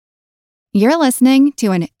You're listening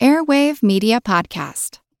to an Airwave Media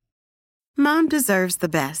Podcast. Mom deserves the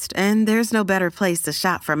best, and there's no better place to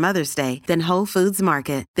shop for Mother's Day than Whole Foods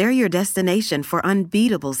Market. They're your destination for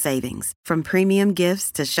unbeatable savings, from premium gifts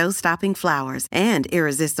to show-stopping flowers and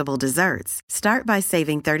irresistible desserts. Start by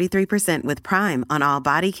saving 33% with Prime on all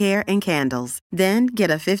body care and candles. Then get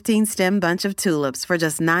a 15-stem bunch of tulips for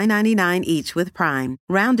just $9.99 each with Prime.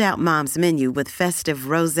 Round out Mom's menu with festive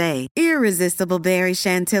rosé, irresistible berry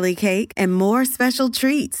chantilly cake, and more special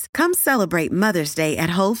treats. Come celebrate Mother's Day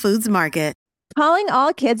at Whole Foods Market. Calling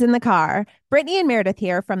all kids in the car. Brittany and Meredith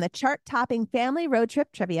here from the chart-topping Family Road Trip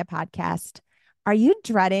Trivia Podcast. Are you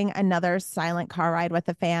dreading another silent car ride with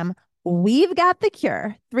the fam? We've got the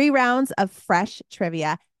cure. 3 rounds of fresh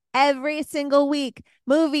trivia every single week.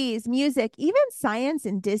 Movies, music, even science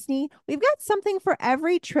and Disney. We've got something for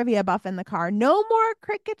every trivia buff in the car. No more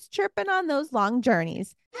crickets chirping on those long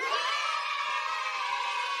journeys.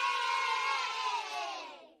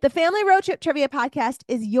 The Family Road Trip Trivia Podcast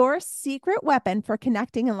is your secret weapon for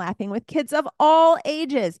connecting and laughing with kids of all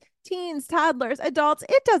ages. Teens, toddlers, adults,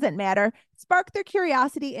 it doesn't matter. Spark their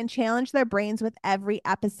curiosity and challenge their brains with every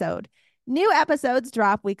episode. New episodes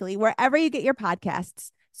drop weekly wherever you get your podcasts.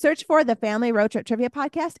 Search for the Family Road Trip Trivia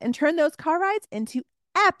Podcast and turn those car rides into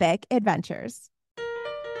epic adventures.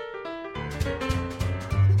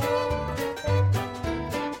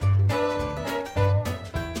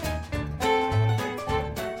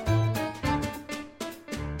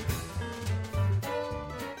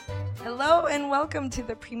 Hello and welcome to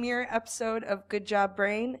the premiere episode of Good Job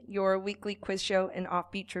Brain, your weekly quiz show and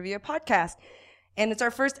offbeat trivia podcast. And it's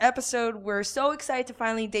our first episode. We're so excited to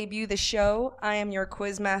finally debut the show. I am your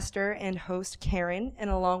quiz master and host, Karen,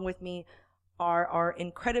 and along with me are our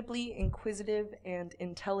incredibly inquisitive and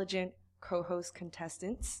intelligent co-host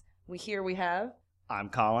contestants. We have... I'm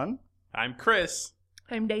Colin. I'm Chris.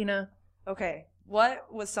 I'm Dana. Okay,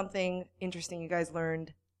 what was something interesting you guys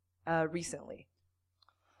learned recently?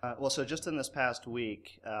 So just in this past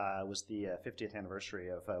week was the 50th anniversary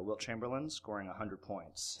of Wilt Chamberlain scoring 100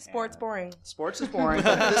 points. Sports boring. Sports is boring,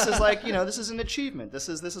 but this is this is an achievement. This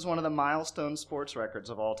is one of the milestone sports records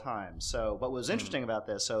of all time. So what was interesting about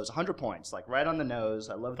this, so it was 100 points, like right on the nose.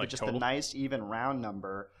 I love the nice, even, round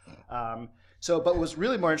number. But what was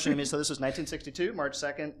really more interesting to me, so this was 1962, March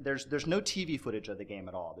 2nd. There's no TV footage of the game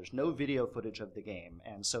at all. There's no video footage of the game.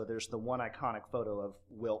 And so there's the one iconic photo of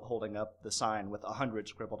Wilt holding up the sign with 100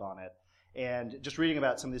 scribbled on it. And just reading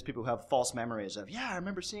about some of these people who have false memories of, I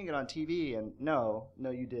remember seeing it on TV. And no,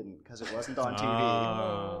 you didn't, because it wasn't on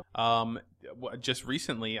TV. Just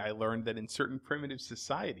recently, I learned that in certain primitive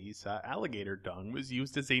societies, alligator dung was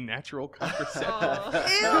used as a natural contraceptive.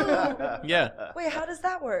 Ew! Yeah. Wait, how does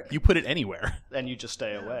that work? You put it anywhere. And you just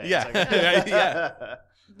stay away. Yeah. Yeah.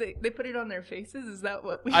 They put it on their faces? Is that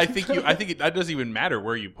what we I think that doesn't even matter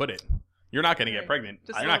where you put it. You're not going to get pregnant.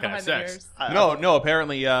 You're not going to have sex. No,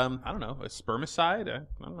 apparently, I don't know, a spermicide?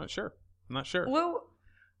 I'm not sure. Well,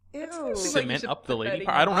 ew. Cement up the lady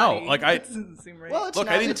part? I don't know. It doesn't seem right. Well,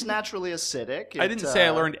 it's naturally acidic. I didn't say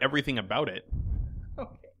I learned everything about it.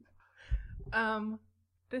 Okay.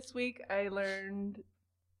 This week I learned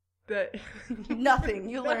that nothing.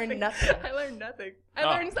 You learned nothing. I learned nothing.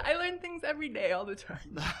 I learn things every day, all the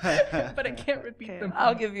time, but I can't repeat them.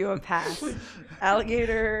 I'll give you a pass.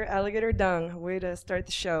 Alligator dung. Way to start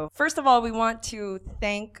the show. First of all, we want to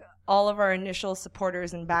thank all of our initial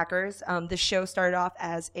supporters and backers. The show started off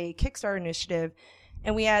as a Kickstarter initiative,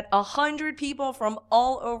 and we had 100 people from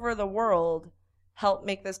all over the world help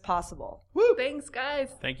make this possible. Woo! Thanks,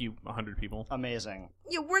 guys. Thank you, 100 people. Amazing.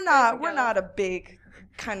 Yeah, we're not a big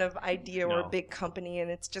kind of idea or a big company,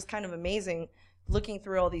 and it's just kind of amazing looking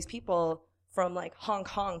through all these people from like Hong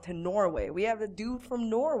Kong to Norway. We have a dude from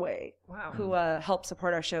Norway who helped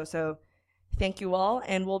support our show. So thank you all,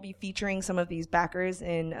 and we'll be featuring some of these backers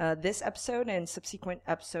in this episode and subsequent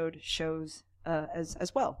episode shows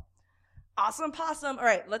as well. Awesome possum. All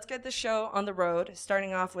right, let's get the show on the road,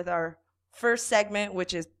 starting off with our first segment,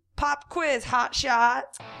 which is Pop Quiz Hot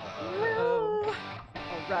Shot. All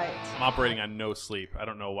right. I'm operating on no sleep. I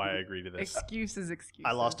don't know why I agreed to this. Excuses.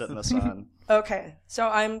 I lost it in the sun. Okay, so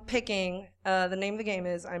I'm picking, the name of the game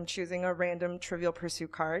is I'm choosing a random Trivial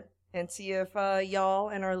Pursuit card and see if y'all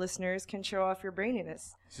and our listeners can show off your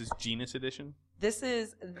braininess. This is Genus Edition? This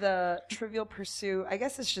is the Trivial Pursuit. I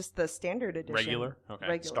guess it's just the standard edition. Regular? Okay.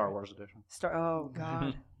 Regular. Star Wars edition. Oh,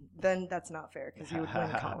 God. Then that's not fair because you would win,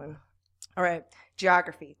 Colin. All right.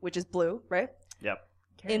 Geography, which is blue, right? Yep.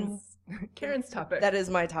 Karen's topic. That is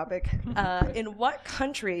my topic. In what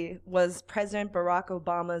country was President Barack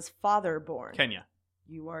Obama's father born? Kenya.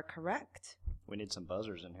 You are correct. We need some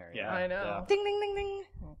buzzers in here. Yeah. I know. Ding, ding, ding, ding.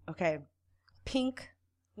 Okay. Pink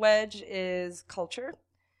wedge is culture.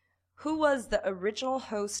 Who was the original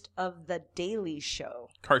host of The Daily Show?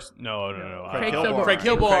 No. Craig Kilborn. Craig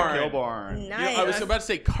Kilborn. Nice. I was about to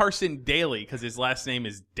say Carson Daly because his last name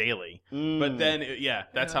is Daly. But then,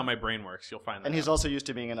 that's how my brain works. You'll find that. And he's also used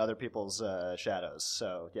to being in other people's shadows.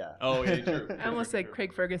 So, yeah. Oh, yeah, true. I almost said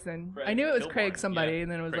Craig Ferguson. Craig I knew it was Kilborn, Craig somebody, yeah.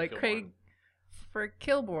 and then it was Craig like Craig for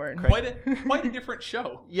Kilborn. Quite a different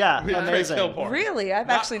show. Yeah, With amazing. Craig Kilborn. Really? I've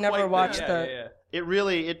Not actually never quite watched the.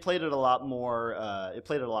 the It played it a lot more. It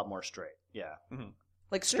played it a lot more straight. Yeah.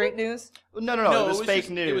 like straight news. No. No, It was fake just-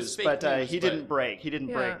 news, it was fake but news, he but- didn't break. He didn't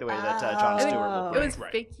Yeah. break the way that Jon I Stewart think would It break. was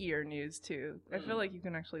Right. fakier news too. I feel like you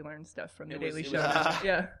can actually learn stuff from The It was- Daily it Show. was-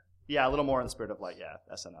 Yeah. Yeah, a little more in the spirit of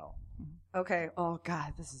SNL. Okay. Oh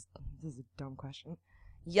God, this is a dumb question.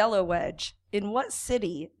 Yellow wedge. In what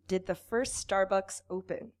city did the first Starbucks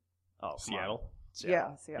open? Oh, Seattle.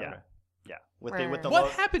 Yeah, Seattle. Yeah. With the What lo-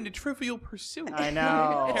 happened to Trivial Pursuit? I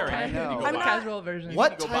know. Karen, I you need to know. go I'm buy- casual version.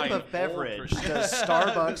 What go buy type an of beverage old does version.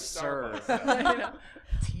 Starbucks serve?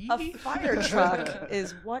 Tea? A fire truck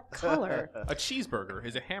is what color? A cheeseburger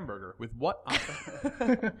is a hamburger with what on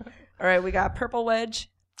it? All right, we got purple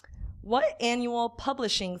wedge. What annual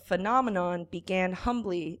publishing phenomenon began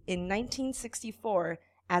humbly in 1964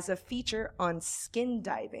 as a feature on skin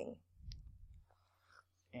diving?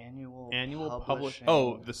 Annual publishing. publishing.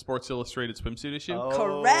 Oh, the Sports Illustrated swimsuit issue? Oh,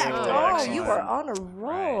 Correct. Oh, excellent. you were on a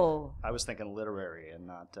roll. I was thinking literary and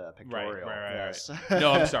not pictorial. Right. Yes.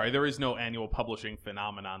 No, I'm sorry. There is no annual publishing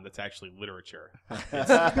phenomenon that's actually literature.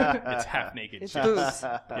 It's half naked. It's chicks. boobs.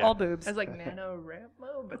 Yeah. All boobs. I was like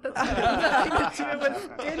NaNoWriMo, but that's nothing to do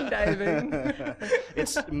with skin diving.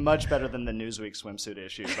 It's much better than the Newsweek swimsuit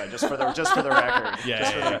issue, but just for the record.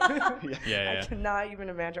 Yeah. I cannot even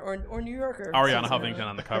imagine. Or New Yorker. Ariana Huffington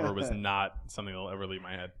on the cover was not something that'll ever leave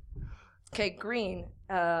my head. Okay, green,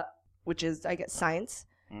 which is, I guess, science.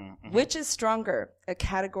 Mm-hmm. Which is stronger, a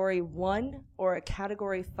Category 1 or a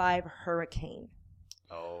Category 5 hurricane?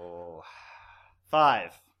 Oh,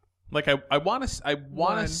 5. Like I want to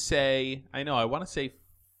One. say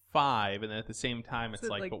 5, and then at the same time it's Is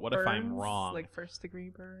it like, but what if I'm burns? wrong? Like first degree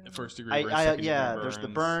burn? First degree burns, second Yeah. degree There's the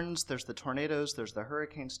burns. burns. There's the tornadoes. There's the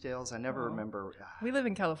hurricane scales. I never remember. We live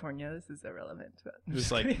in California. This is irrelevant. But It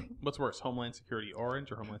was like, what's worse, Homeland Security orange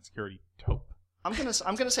or Homeland Security taupe? I'm gonna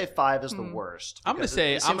say 5 is the worst. I'm gonna because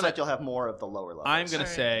say- it I'm seems gonna- like you'll have more of the lower levels. I'm gonna Alright.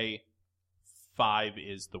 say 5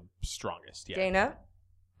 is the strongest. Yeah. Dana?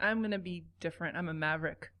 I'm going to be different. I'm a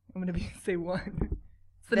maverick. I'm going to say 1.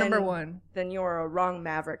 It's the Then- number 1. Then you're a wrong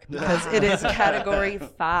Maverick because it is Category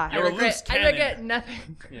 5. You're a loose I cannon. regret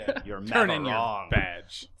nothing. Yeah. You're Turn never in your wrong.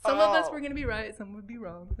 badge. Some of us were going to be right. Some would be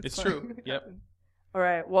wrong. It's fine. true. It Yep. happens. All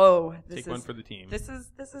right. Whoa. Take one for the team. This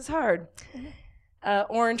is hard.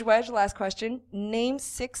 Orange wedge, last question. Name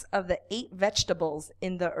 6 of the 8 vegetables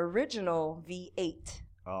in the original V8.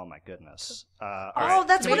 Oh my goodness. Oh,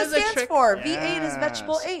 that's what it Tomatoes are stands trick- for. V8 is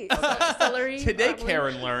vegetable Yes. 8. Celery. Today, probably.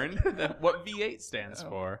 Karen learned that what V8 stands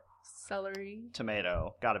for. Celery.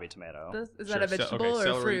 Tomato. Gotta be tomato. Is that a Sure, vegetable or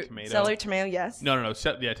celery, fruit? Tomato. Celery, tomato, yes. No.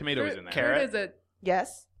 Tomato is in there. Carrot. Fruit is a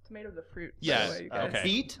Yes. tomato's a fruit. Yeah, by the way, you guys. okay.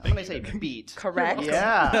 Beet? I'm gonna say beet. Correct.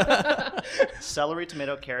 Yeah. Celery,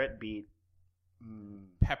 tomato, carrot, beet.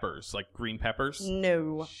 Peppers, like green peppers.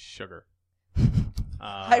 No. Sugar.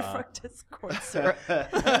 High fructose corn syrup. Is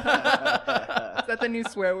that the new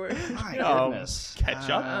swear word? My Um, goodness.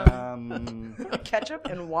 ketchup? Ketchup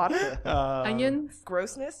and water. Onions,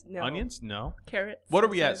 Grossness? No. Onions? No. carrots. What are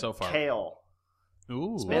we at so far? Kale.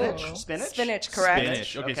 Ooh. Spinach. Oh. Spinach. Spinach, correct.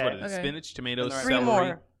 Spinach. Okay, so what is it? Okay. Spinach, tomatoes, And Three celery,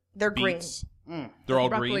 more. They're beets. green. They're all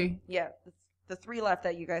Broccoli. green. Yeah. The 3 left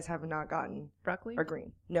that you guys have not gotten Broccoli. are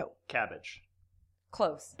green. No. Cabbage.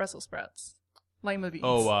 Close. Brussels sprouts. Lima beans.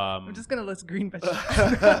 Oh, I'm just gonna list green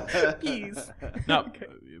vegetables. Peas. no. Okay.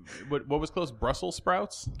 What was close? Brussels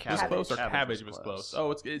sprouts was Cabbage. close, or Cabbage cabbage was was close.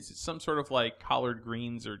 close. Oh, it's some sort of like collard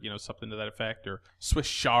greens or something to that effect, or Swiss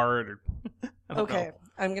chard, or I don't Okay. know.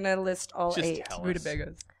 I'm going to list all Just 8. tell us.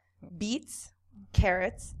 Rutabagas. Beets,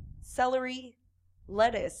 carrots, celery,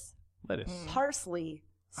 lettuce, Lettuce. parsley,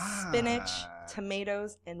 spinach, Ah.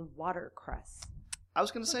 tomatoes, and watercress. I was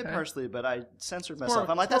going to say Okay. parsley, but I censored more- myself.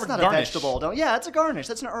 I'm like, it's more that's of a not a garnish. vegetable. Yeah, it's a garnish.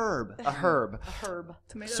 That's an herb. A herb. A herb.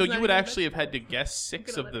 Tomatoes So not you would even actually have had to guess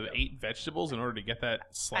 6 gonna of let the it go. 8 vegetables in order to get that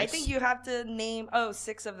slice. I think you have to name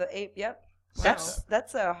 6 of the 8. Yep. Wow.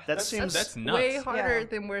 That seems that's nuts. way harder Yeah.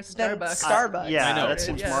 than where Than Starbucks. Starbucks. Yeah, I know. that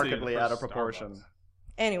seems Yeah. markedly out of Starbucks. proportion.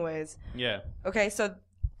 Anyways. Yeah. Okay, so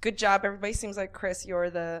good job, everybody. Seems like Chris, you're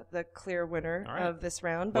the clear winner All right. of this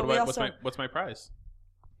round. What's my prize?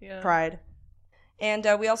 Yeah. Pride. And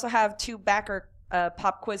we also have 2 backer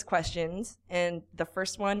pop quiz questions, and the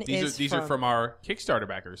first one these are from our Kickstarter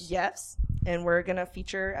backers. Yes, and we're gonna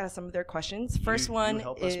feature some of their questions. First one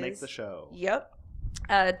help is us make the show. Yep,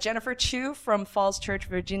 Jennifer Chu from Falls Church,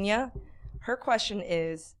 Virginia. Her question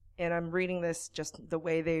is, and I'm reading this just the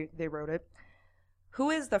way they wrote it. Who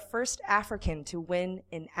is the first African to win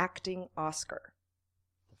an acting Oscar?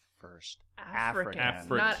 First African.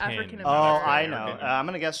 Not African-American. Oh, I know. I'm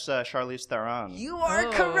going to guess Charlize Theron. You are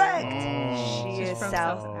correct. She is from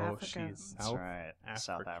South South Africa. She's That's right.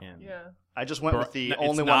 South African. Yeah. I just went with the It's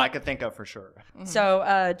only one not- I could think of for sure.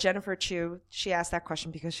 So Jennifer Chu, she asked that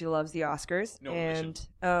question because she loves the Oscars, No and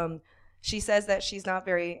she says that she's not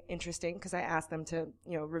very interesting because I asked them to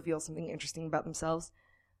reveal something interesting about themselves.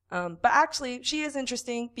 But actually, she is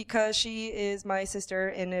interesting because she is my sister,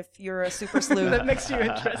 and if you're a super sleuth, That makes you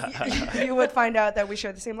interesting. you would find out that we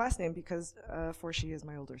share the same last name because for she is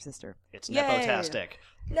my older sister. It's Yay. nepotastic.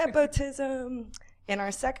 Nepotism. And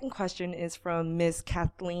our second question is from Ms.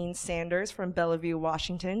 Kathleen Sanders from Bellevue,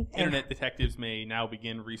 Washington. And Internet detectives may now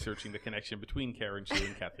begin researching the connection between Karen Chu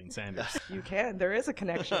and Kathleen Sanders. you can. There is a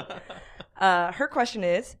connection. Her question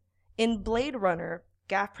is, in Blade Runner,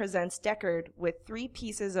 Gaff presents Deckard with 3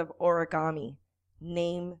 pieces of origami.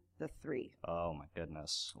 Name the 3. Oh, my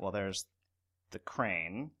goodness. Well, there's the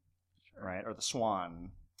crane, right? Or the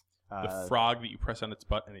swan. The frog that you press on its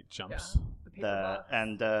butt and it jumps. Yeah. The paper box.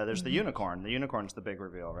 And there's the unicorn. The unicorn's the big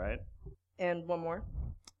reveal, right? And one more.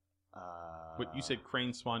 What you said,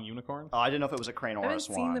 crane, swan, unicorn? Oh, I didn't know if it was a crane I or a haven't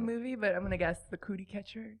swan. seen the movie, but I'm going to guess the cootie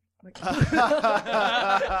catcher. Like,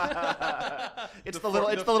 It's the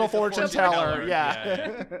little fortune teller.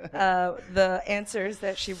 Yeah. The answers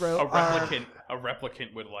that she wrote are... A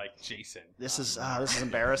replicant would like Jason. This is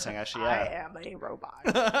embarrassing. Actually, I yeah. am a robot.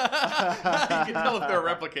 You can tell if they're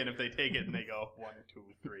a replicant if they take it and they go 1, 2,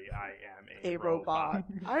 3. I am a robot.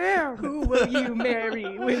 I am. who will you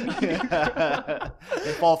marry when you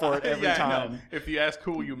They fall for it every Yeah, time. no. If you ask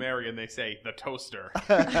who will you marry and they say the toaster,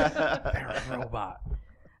 they're a robot.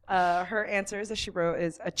 Her answers that she wrote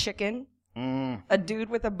is a chicken, Mm. a dude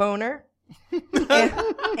with a boner,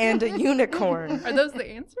 and a unicorn. Are those the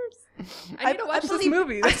answers? I need to watch this believe-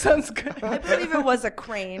 movie. That sounds good. I believe it was a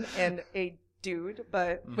crane and a dude,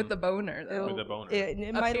 but With the boner, though. With the boner. it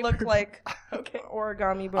A might paper- look like Okay.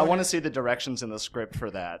 origami boner. I want to see the directions in the script for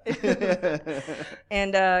that.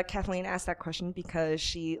 And Kathleen asked that question because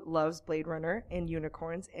she loves Blade Runner and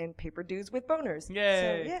unicorns and paper dudes with boners.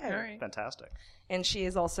 Yay. So, yeah. All right. Fantastic. And she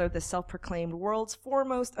is also the self-proclaimed world's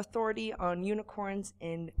foremost authority on unicorns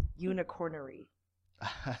and unicornery.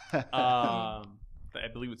 I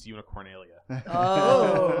believe it's Unicornalia.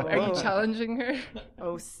 Oh. Are you challenging her?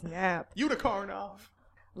 Oh, snap. Unicorn off.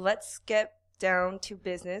 Let's get down to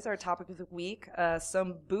business. Our topic of the week,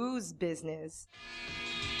 some booze business.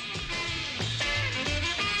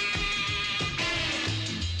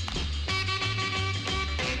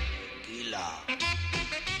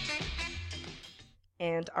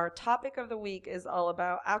 And our topic of the week is all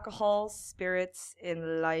about alcohol, spirits,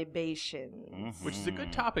 and libation. Which is a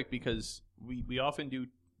good topic because we often do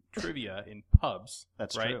trivia in pubs.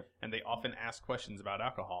 That's right? true. And they often ask questions about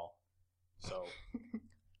alcohol. So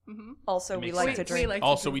Also, It we makes like sense. to drink. like-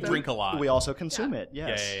 also we drink a lot. We also consume it, yeah,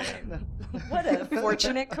 yes. yeah. What a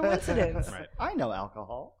fortunate coincidence. Right. I know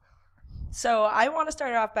alcohol. So I want to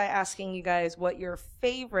start off by asking you guys what your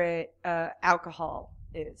favorite alcohol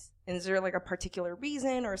is. And is there like a particular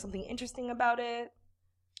reason or something interesting about it?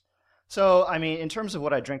 So, I mean, in terms of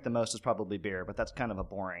what I drink the most is probably beer, but that's kind of a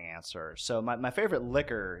boring answer. So my favorite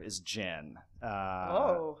liquor is gin.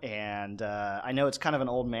 And I know it's kind of an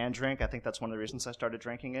old man drink. I think that's one of the reasons I started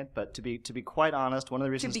drinking it. But to be quite honest, one of the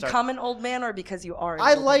To reasons become an old man or because you are an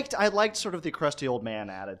I old liked sort of the crusty old man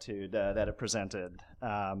attitude that it presented.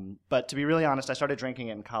 But to be really honest, I started drinking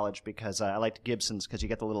it in college because I liked Gibson's because you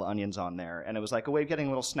get the little onions on there, and it was like a way of getting a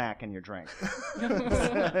little snack in your drink.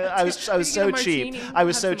 I was You so get a cheap. martini, I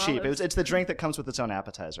was have so some cheap. olives. It's the drink that comes with its own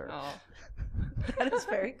appetizer. Oh. That is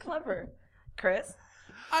very clever. Chris?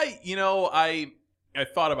 I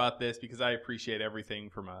thought about this because I appreciate everything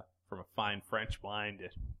from a fine French wine to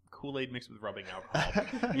Kool-Aid mixed with rubbing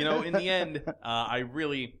alcohol. In the end, I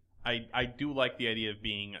do like the idea of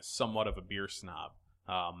being somewhat of a beer snob.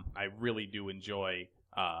 I really do enjoy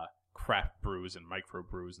craft brews and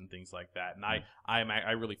microbrews and things like that. And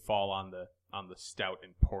I really fall on the stout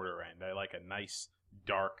and porter end. I like a nice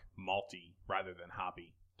dark malty rather than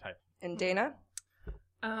hoppy type. And Dana?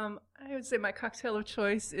 I would say my cocktail of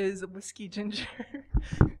choice is whiskey ginger.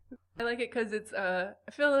 I like it because it's I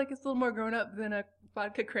feel like it's a little more grown up than a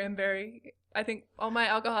vodka cranberry, I think all my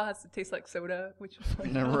alcohol has to taste like soda, which is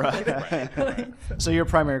like, Right. So your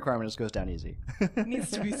primary requirement is goes down easy. It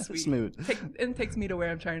needs to be sweet. Smooth. It takes me to where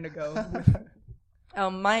I'm trying to go.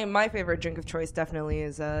 My favorite drink of choice definitely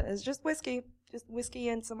is just whiskey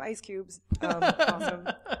and some ice cubes. Awesome.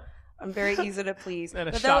 I'm very easy to please. And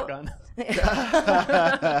a shotgun. Though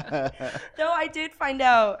I did find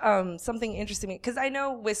out something interesting because I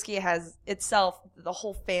know whiskey has itself, the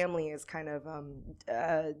whole family is kind of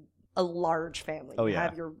a large family. Oh, you yeah.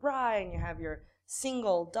 have your rye and you have your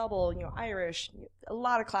single, double, Irish, a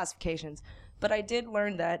lot of classifications. But I did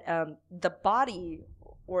learn that the body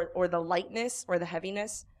or the lightness or the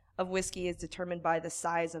heaviness of whiskey is determined by the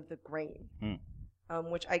size of the grain.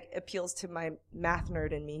 Which appeals to my math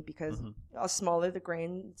nerd in me because the smaller the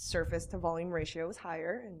grain surface to volume ratio is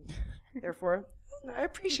higher, and therefore I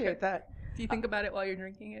appreciate that. Do you think about it while you're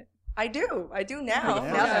drinking it? I do now.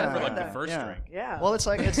 Yeah. Now that I For know like the that. first drink. Yeah. Well, it's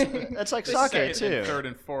like sake Second too. and third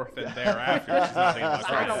and fourth and thereafter. She's not thinking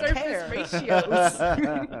about I that.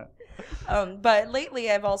 don't care. But lately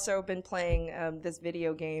I've also been playing this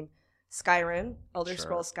video game, Skyrim, Elder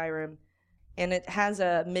Scrolls Skyrim. And it has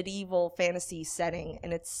a medieval fantasy setting,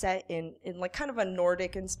 and it's set in like kind of a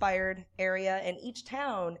Nordic-inspired area, and each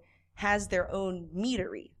town has their own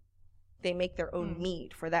meadery. They make their own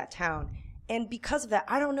mead for that town. And because of that,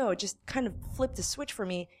 I don't know, it just kind of flipped a switch for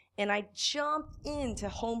me, and I jumped into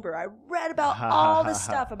homebrew. I read about all this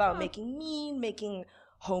stuff about making mead, making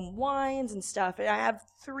home wines and stuff, and I have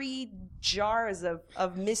 3 jars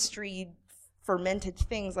of mystery fermented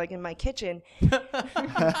things like in my kitchen, and like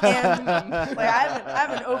I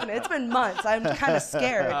haven't opened it. It's been months. I'm kind of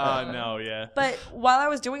scared. Oh no, yeah. But while I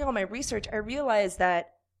was doing all my research, I realized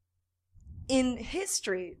that in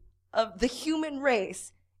history of the human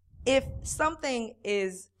race, if something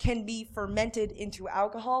can be fermented into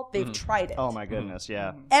alcohol, they've tried it. Oh my goodness,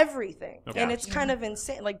 yeah. Everything, Okay. and it's kind of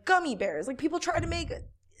insane. Like gummy bears. Like people try to make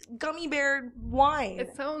gummy bear wine.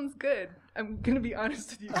 It sounds good. I'm gonna be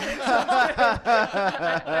honest with you. I'm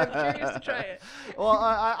curious to try it. Well,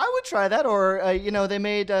 I would try that, or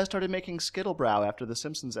they started making Skittlebrow after the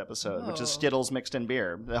Simpsons episode, which is Skittles mixed in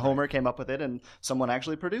beer. Homer came up with it, and someone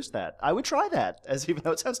actually produced that. I would try that, even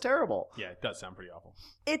though it sounds terrible. Yeah, it does sound pretty awful.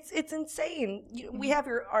 It's insane. We have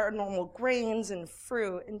our normal grains and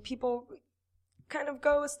fruit, and people kind of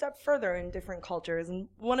go a step further in different cultures. And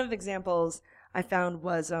one of the examples I found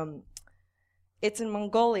was it's in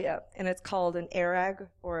Mongolia, and it's called an arag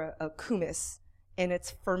or a kumis, and it's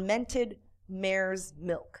fermented mare's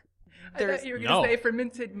milk. I thought you were going to say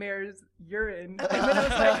fermented mare's urine. And then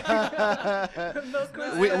I was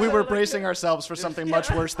like, we were bracing ourselves for something much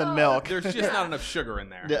worse than milk. There's just not enough sugar in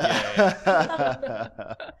there.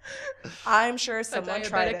 I'm sure someone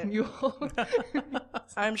tried it. Mule.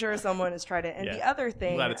 I'm sure someone has tried it. And the other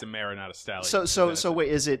thing, I'm glad it's a mare, not a stallion. So wait,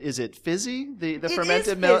 is it fizzy? The It fermented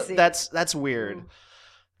is milk? fizzy. That's weird.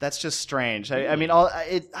 That's just strange. I mean,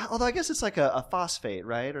 although I guess it's like a phosphate,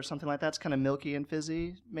 right, or something like that. It's kind of milky and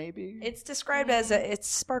fizzy, maybe. it's described as it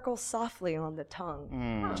sparkles softly on the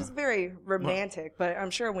tongue, which is very romantic. But I'm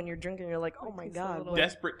sure when you're drinking, you're like, oh my god. what-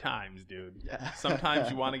 Desperate times, dude. Sometimes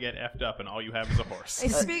you want to get effed up, and all you have is a horse.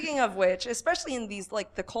 And speaking of which, especially in these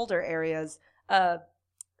like the colder areas, the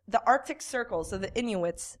Arctic Circle, so the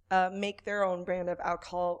Inuits make their own brand of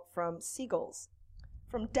alcohol from seagulls,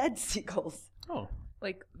 from dead seagulls. Oh.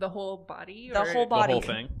 Like the whole body? The Or? whole body. The whole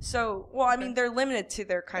thing? So, well, I mean, they're limited to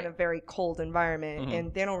their kind of very cold environment,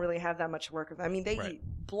 and they don't really have that much work with. I mean, they eat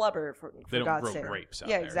blubber for They don't God's grow sake. grapes out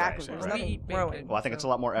Yeah, there, exactly. right, There's right. nothing We eat growing. bacon. Well, I think it's a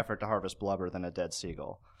lot more effort to harvest blubber than a dead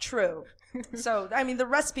seagull. True. So, I mean, the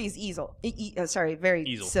recipe is very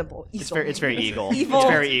Easel. simple. It's very eagle. Evil. It's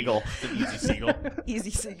very eagle. It's an easy seagull.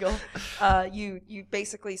 Easy seagull. You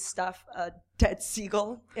basically stuff a dead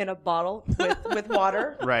seagull in a bottle with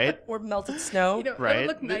water, Right. or melted snow, You know, Right. it would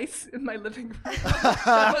look nice in my living room.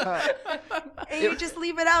 and you just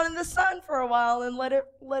leave it out in the sun for a while and let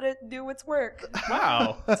it do its work.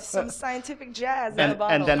 Wow. Some scientific jazz in a And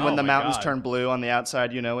bottle. then when Oh the my mountains God. turn blue on the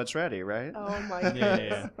outside, you know it's ready, right? Oh my Yeah,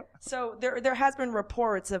 goodness. yeah. So there has been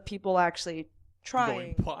reports of people actually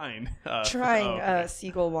Going trying blind.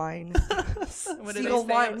 seagull wine. What do they Seagull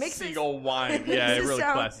say? wine makes it. Seagull wine. Yeah, it Makes it really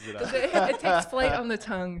sound- classes it up. It takes flight on the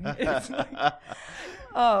tongue. It's like,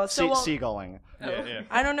 Oh, so well, Seagulling. Yeah, yeah.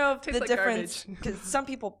 I don't know if Tastes the like difference, because some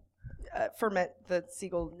people ferment the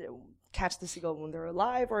seagull, catch the seagull when they're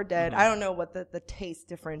alive or dead. I don't know what the taste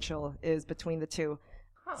differential is between the two.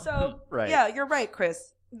 So Right. yeah, you're right,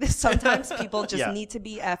 Chris. Sometimes people just need to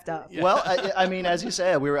be effed up. Yeah. Well, I mean, as you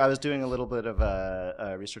say, I was doing a little bit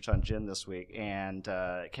of research on gin this week, and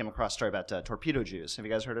came across a story about torpedo juice. Have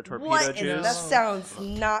you guys heard of torpedo juice? That sounds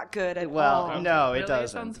not good at all. Well, no, really? it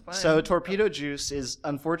doesn't. So torpedo juice is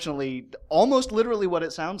unfortunately almost literally what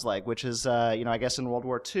it sounds like, which is, I guess in World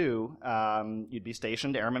War II, you'd be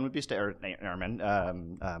stationed, airmen would be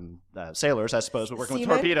sailors, I suppose, were working with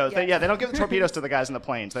torpedoes. Yeah. They don't give the torpedoes to the guys in the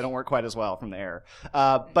planes. They don't work quite as well from the air.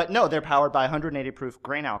 But no, they're powered by 180 proof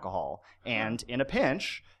grain alcohol, and in a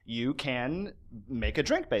pinch, you can make a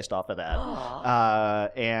drink based off of that.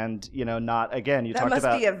 And not again. You that talked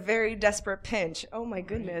about must be a very desperate pinch. Oh my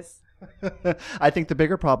goodness. I think the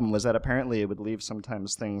bigger problem was that apparently it would leave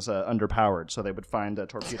sometimes things underpowered, so they would find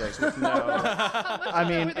torpedoes with no. I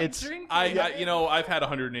mean, it's. I've had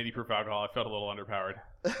 180 proof alcohol. I felt a little underpowered.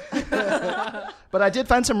 But I did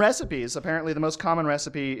find some recipes. Apparently, the most common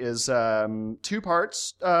recipe is 2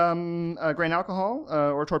 parts grain alcohol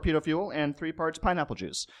or torpedo fuel and 3 parts pineapple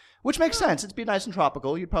juice. Which makes sense. It'd be nice and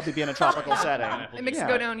tropical. You'd probably be in a tropical setting. It makes it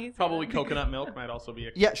go down easy. Probably coconut milk might also be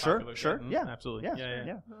a popular sure. thing. Yeah, absolutely.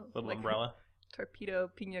 Yeah. Little umbrella.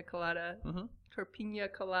 Torpedo pina colada. Mm-hmm.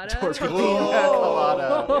 Torpina colada. Torpina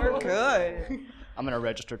colada. You're good. I'm going to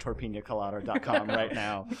register torpinacolada.com right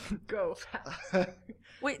now. Go fast.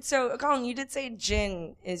 Wait, so Colin, you did say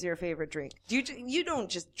gin is your favorite drink. You don't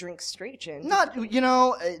just drink straight gin? Not,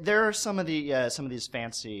 there are some of these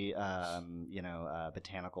fancy,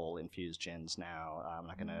 botanical infused gins now. I'm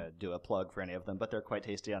not going to do a plug for any of them, but they're quite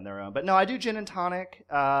tasty on their own. But no, I do gin and tonic,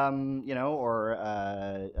 or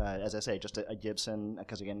as I say, just a Gibson,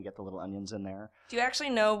 because again, you get the little onions in there. Do you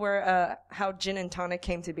actually know how gin and tonic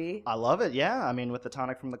came to be? I love it. Yeah, I mean, with the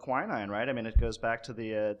tonic from the quinine, right? I mean, it goes back to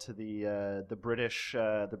the British.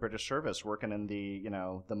 The British service working in the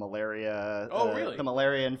malaria the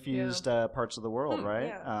malaria infused parts of the world, right?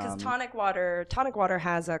 Yeah, because tonic water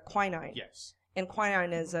has a quinine. Yes, and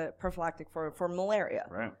quinine is a prophylactic for malaria.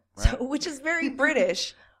 Right. So, which is very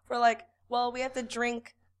British for we have to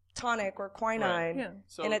drink tonic or quinine,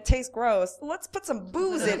 and it tastes gross. Let's put some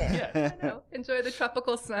booze in it. Yeah, I know. Enjoy the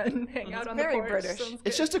tropical sun, hang out on the porch. Very British.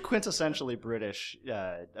 It's just a quintessentially British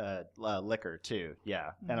liquor too. Yeah,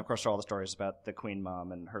 and of course, there are all the stories about the Queen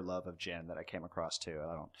Mom and her love of gin that I came across too.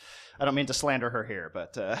 I don't mean to slander her here,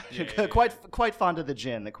 but quite fond of the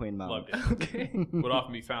gin, the Queen Mom. Loved it. Okay. Would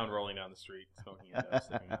often be found rolling down the street smoking it,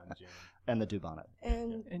 sipping on gin. And the dewbonnet.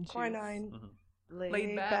 And quinine. Mm-hmm.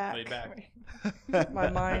 Laid back. My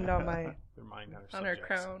mind on my... Their mind on her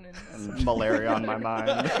crown. And malaria on my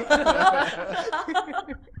mind.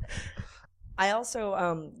 I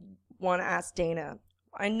also want to ask Dana.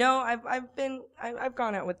 I know I've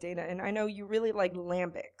gone out with Dana, and I know you really like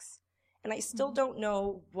lambics. And I still don't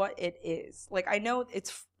know what it is. I know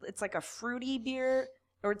it's like a fruity beer,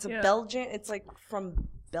 or it's a Belgian. It's like from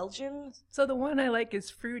Belgium. So the one I like is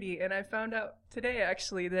fruity, and I found out today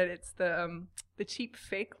actually that it's the cheap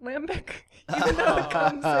fake lambic. Even though it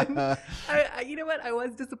comes in, you know what? I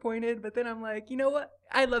was disappointed, but then I'm like, you know what?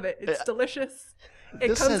 I love it. It's delicious.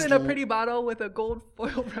 It comes in a pretty bottle with a gold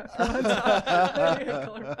foil wrapper on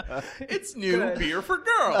top. It's new beer for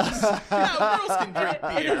girls. Girls can drink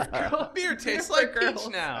beer. Beer tastes like peach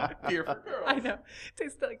now. Beer for girls. I know. It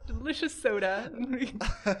tastes like delicious soda.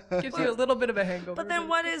 Gives you a little bit of a hangover. But then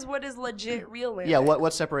what is legit real lambic? Yeah,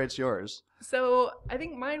 what separates yours? So I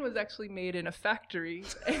think mine was actually made in a factory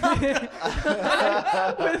with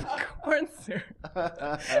corn syrup.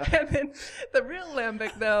 And then the real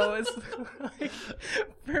lambic, though, is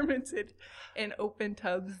fermented in open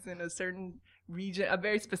tubs in a certain region, a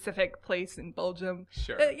very specific place in Belgium.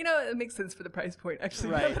 Sure. It makes sense for the price point, actually,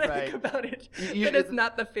 now that I think about it. But it's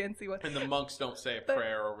not the fancy one. And the monks don't say a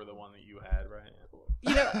prayer over the one that you had, right?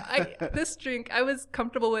 This drink, I was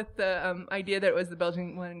comfortable with the idea that it was the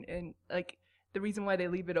Belgian one, and the reason why they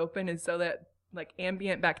leave it open is so that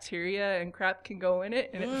ambient bacteria and crap can go in it,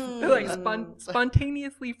 and it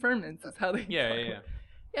spontaneously ferments. Is how they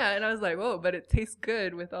Yeah, and I was like, whoa, but it tastes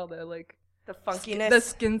good with all the the funkiness, the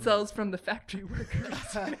skin cells from the factory workers.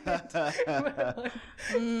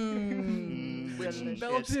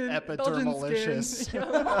 Belgian epidermalicious.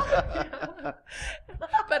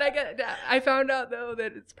 But I found out though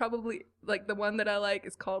that it's probably the one that I like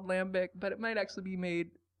is called lambic, but it might actually be made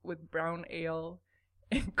with brown ale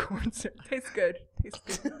and corn syrup. Tastes good.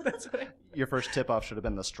 That's what Your first tip off should have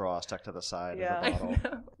been the straw stuck to the side of the bottle. I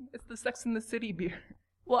know. It's the Sex and the City beer.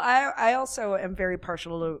 Well, I also am very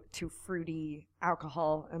partial to fruity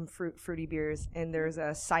alcohol and fruity beers, and there's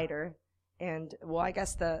a cider, and I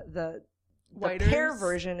guess the pear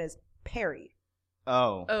version is Perry.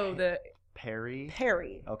 Oh, the Perry?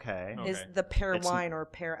 Perry. Okay. Is the pear wine or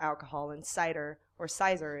pear alcohol, and cider or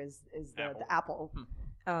sizer is the apple.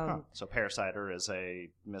 So pear cider is a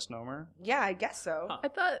misnomer? Yeah, I guess so. I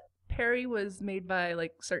thought Perry was made by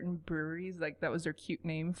like certain breweries, like that was their cute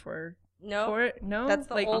name for it. No, that's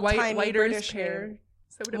the like old-timey Whiter's British pear. name.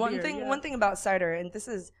 Soda One beer, thing, yeah. one thing about cider, and this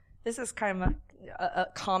is kind of a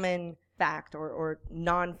common fact or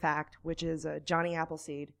non-fact, which is Johnny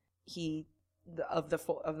Appleseed. Of the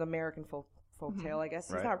American folk tale, I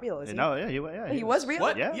guess. He's not real, is he? No, he was real.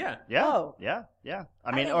 What? Yeah. Oh. Yeah.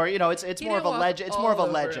 I mean, or it's more of a legend. It's more of a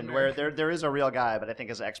legend where there is a real guy, but I think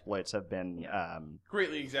his exploits have been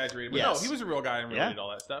greatly exaggerated. But Yes. no, he was a real guy and really did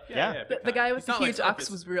all that stuff. Yeah. The guy with He's the not huge like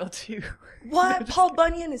ox was real too. What? Paul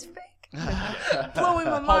Bunyan is fake? Blowing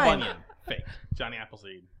my Paul mind. Bunyan, fake. Johnny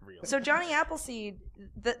Appleseed, real. So Johnny Appleseed,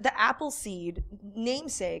 the Appleseed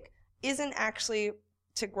namesake, isn't actually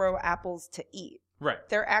to grow apples to eat. Right.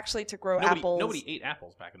 They're actually to grow apples. Nobody ate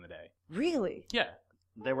apples back in the day. Really? Yeah.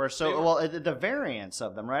 They were well. The variants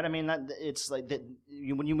of them, right? I mean, it's like that.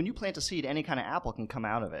 When you plant a seed, any kind of apple can come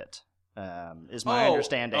out of it. Is my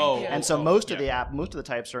understanding. Most of the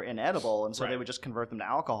types are inedible, and so they would just convert them to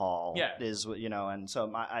alcohol. Yeah. And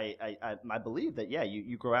so I believe that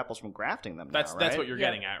you grow apples from grafting them. That's what you're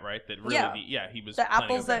getting at, right? That really he was the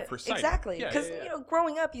apples that for cider. Exactly because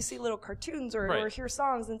growing up you see little cartoons or hear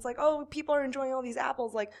songs and it's like, oh, people are enjoying all these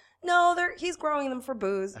apples. Like, no, he's growing them for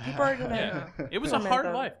booze. People are gonna It was a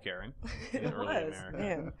hard life, Karen. It in early was, America.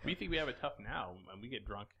 man. We think we have it tough now, and we get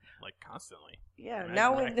drunk like constantly. Yeah, Right?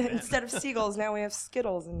 now Back then. instead of seagulls, now we have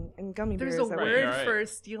Skittles and gummy bears. There's a word Right. for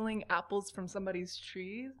stealing apples from somebody's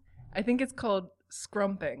trees. I think it's called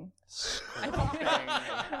scrumping.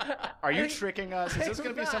 Are you tricking us? Is this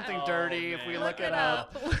going to be something dirty if we look it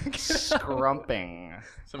up? Scrumping.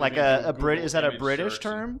 Somebody Like Google is that a image British search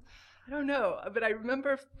term? I don't know, but I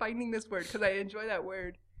remember finding this word because I enjoy that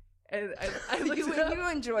word. And I looked you, it up. you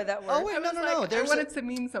enjoy that word. Oh, wait, I was no. like, I wanted to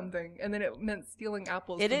mean something, and then it meant stealing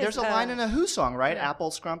apples. It is. There's a line in a Who song, right? Yeah. Apple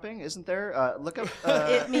scrumping, isn't there? Look up.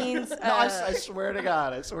 It means. No, I swear to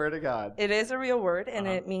God. I swear to God. It is a real word, and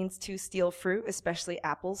it means to steal fruit, especially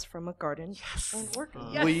apples, from a garden and orchard.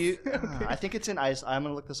 Yes. Will you? I think it's in Ice. I'm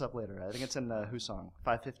gonna look this up later. I think it's in Who song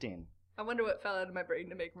 515. I wonder what fell out of my brain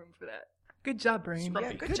to make room for that. Good job, brain.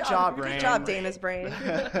 Yeah, Good job, Good Brain. job, Dana's brain.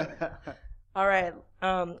 All right.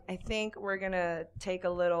 I think we're going to take a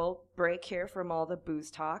little break here from all the booze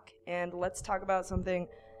talk, and let's talk about something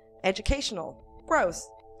educational. Gross.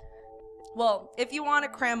 Well, if you want to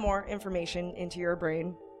cram more information into your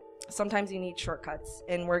brain, sometimes you need shortcuts,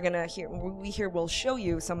 and we'll show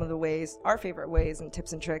you some of the ways, our favorite ways and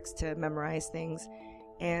tips and tricks to memorize things,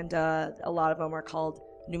 and a lot of them are called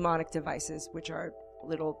mnemonic devices, which are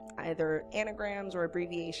little either anagrams or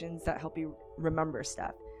abbreviations that help you remember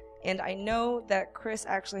stuff. And I know that Chris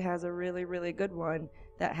actually has a really, really good one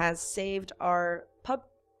that has saved our pub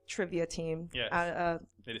trivia team. Yes.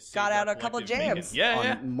 It has Got saved out our a couple collective jams. bacon.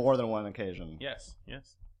 Yeah. On more than one occasion. Yes.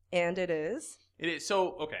 And it is. It is.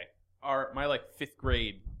 So, okay. My fifth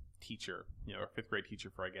grade teacher, or fifth grade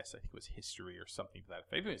teacher for, I guess, I think it was history or something to that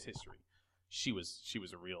effect. I think it was history. She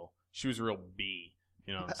was a real B.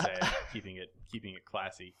 You know what I'm saying? keeping it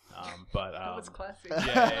classy. But That was classy.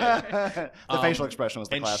 Yeah. The facial expression was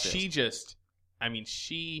the and classiest.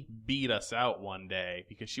 she beat us out one day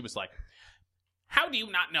because she was like, "How do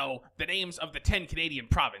you not know the names of the 10 Canadian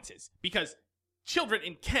provinces? Because children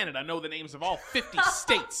in Canada know the names of all 50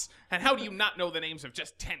 states. And how do you not know the names of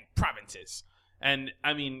just 10 provinces?" And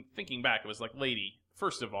I mean, thinking back, it was like, lady,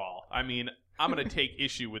 first of all, I mean, I'm going to take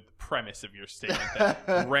issue with the premise of your statement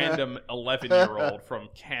that random 11-year-old from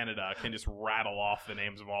Canada can just rattle off the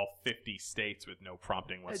names of all 50 states with no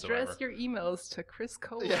prompting whatsoever. Address your emails to Chris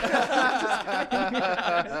Cole.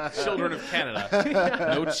 Children of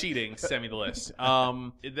Canada. No cheating. Send me the list.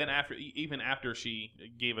 Then after she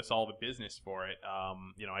gave us all the business for it,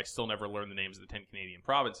 I still never learned the names of the 10 Canadian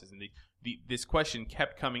provinces. And this question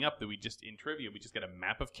kept coming up that we just, in trivia, we just get a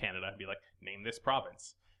map of Canada and be like, name this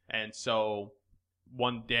province. And so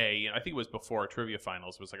one day, I think it was before trivia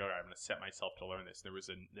finals, was like, all right, I'm going to set myself to learn this. There was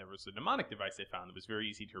a mnemonic device I found that was very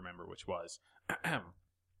easy to remember, which was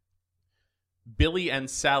Billy and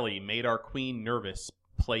Sally made our queen nervous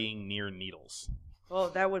playing near needles. Oh,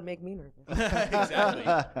 that would make me nervous. Exactly.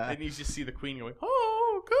 And you just see the queen going,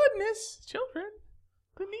 oh, goodness, children,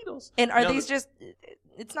 the needles. And are these just,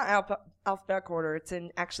 it's not alphabetical order, it's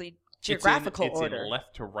in actually geographical it's order. in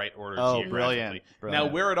left to right order. Oh, geographically. brilliant. Now,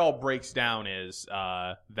 where it all breaks down is a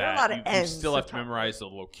lot that of you N's still have to to memorize the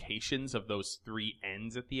locations of those 3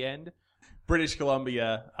 N's at the end. British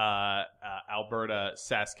Columbia, Alberta,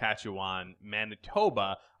 Saskatchewan,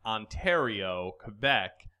 Manitoba, Ontario,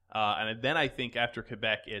 Quebec, and then I think after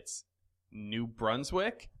Quebec it's New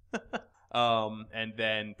Brunswick, and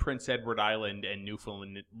then Prince Edward Island and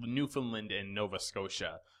Newfoundland and Nova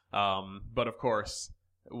Scotia. But of course,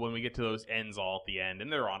 when we get to those ends all at the end,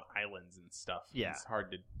 and they're on islands and stuff, it's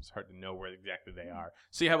hard to know where exactly they are.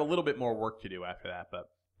 So you have a little bit more work to do after that. But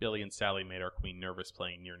Billy and Sally made our queen nervous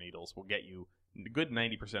playing near needles. Will get you a good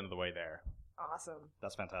 90% of the way there. Awesome.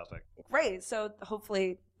 That's fantastic. Great. So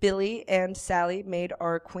hopefully Billy and Sally made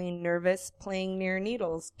our queen nervous playing near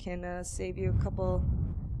needles can save you a couple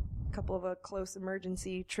of close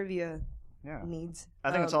emergency trivia needs.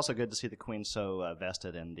 I think it's also good to see the queen so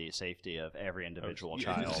vested in the safety of every individual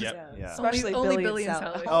child. Yep. Yeah. Especially only Billy and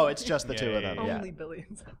Sally. Oh, it's just the two of them. Only Billy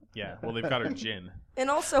and Sally. Yeah. Well, they've got her gin. And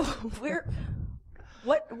also,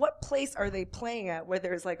 what place are they playing at where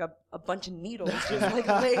there's like a bunch of needles just like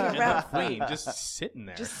laying around? Queen just sitting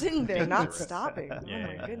there. Just sitting there, not stopping. Yeah.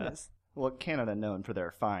 Oh my goodness. Well, Canada known for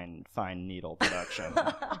their fine needle production.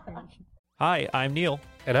 Hi, I'm Neil.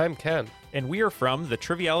 And I'm Ken. And we are from the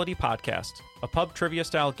Triviality Podcast, a pub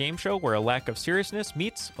trivia-style game show where a lack of seriousness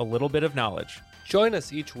meets a little bit of knowledge. Join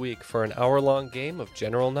us each week for an hour-long game of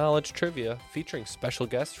general knowledge trivia featuring special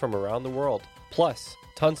guests from around the world, plus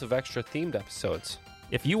tons of extra themed episodes.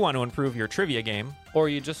 If you want to improve your trivia game, or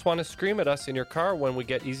you just want to scream at us in your car when we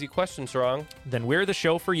get easy questions wrong, then we're the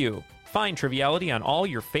show for you. Find Triviality on all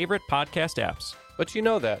your favorite podcast apps. But you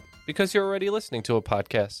know that because you're already listening to a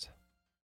podcast.